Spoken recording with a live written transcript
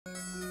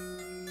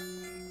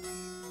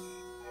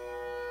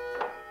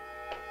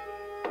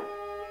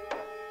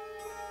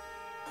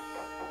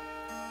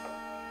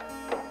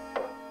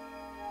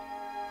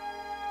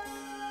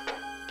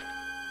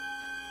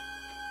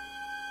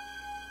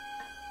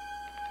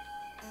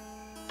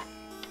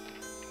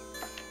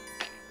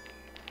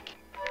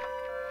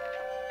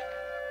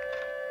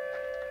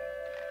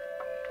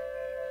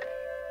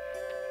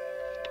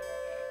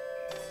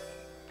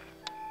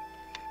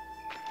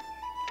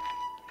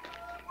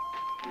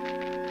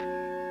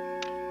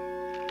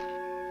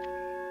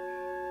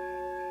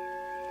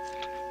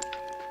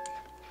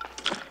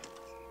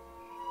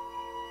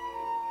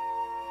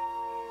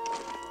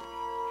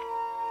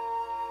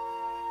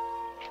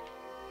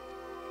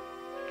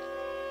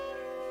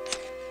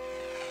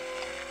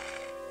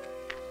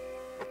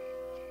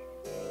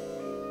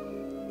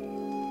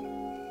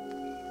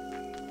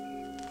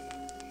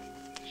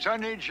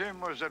Sonny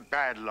Jim was a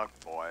bad luck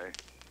boy,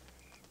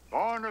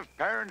 born of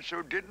parents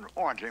who didn't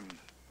want him,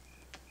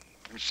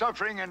 and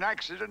suffering an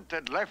accident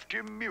that left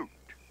him mute.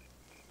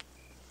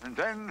 And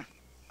then,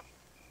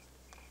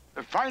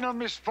 the final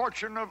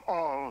misfortune of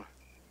all,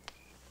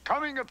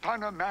 coming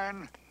upon a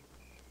man,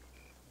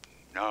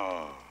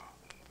 no,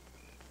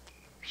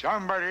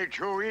 somebody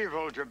too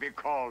evil to be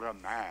called a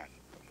man,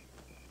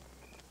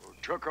 who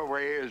took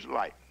away his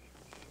life.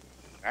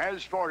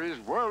 As for his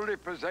worldly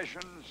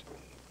possessions,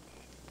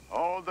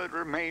 all that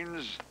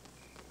remains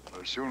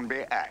will soon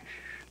be ash,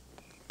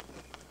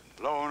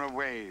 blown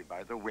away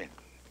by the wind.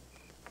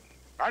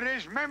 But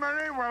his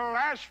memory will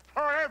last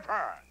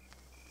forever.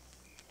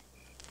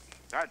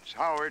 That's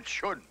how it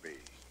should be.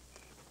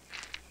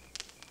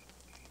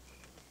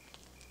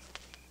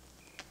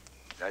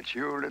 That's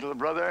you, little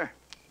brother?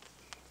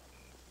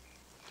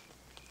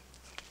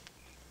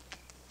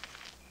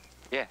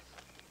 Yes.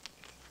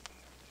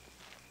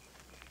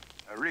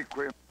 A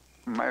requiem,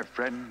 my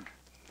friend,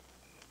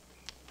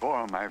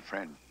 for my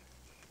friend.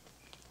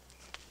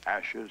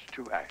 Ashes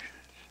to ashes.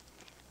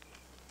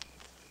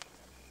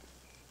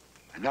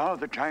 And now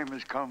the time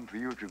has come for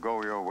you to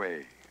go your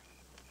way.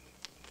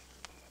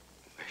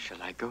 Where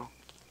shall I go?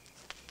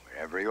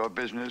 Wherever your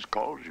business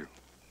calls you.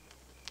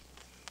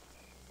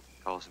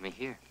 Calls me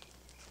here.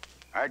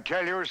 I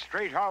tell you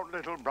straight out,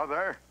 little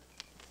brother,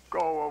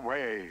 go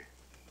away.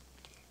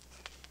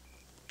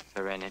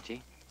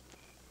 Serenity?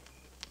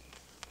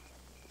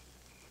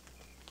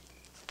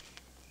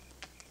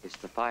 Is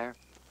the fire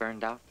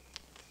burned out,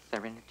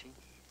 Serenity?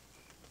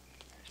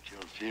 I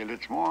still feel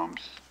its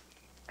warmth.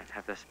 And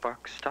have the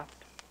sparks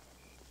stopped?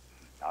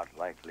 Not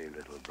likely,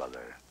 little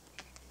brother.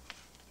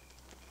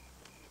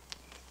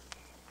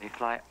 They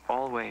fly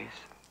always,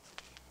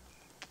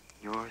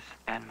 yours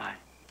and mine.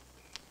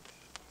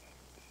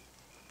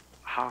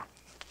 How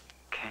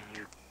can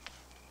you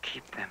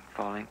keep them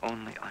falling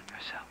only on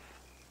yourself?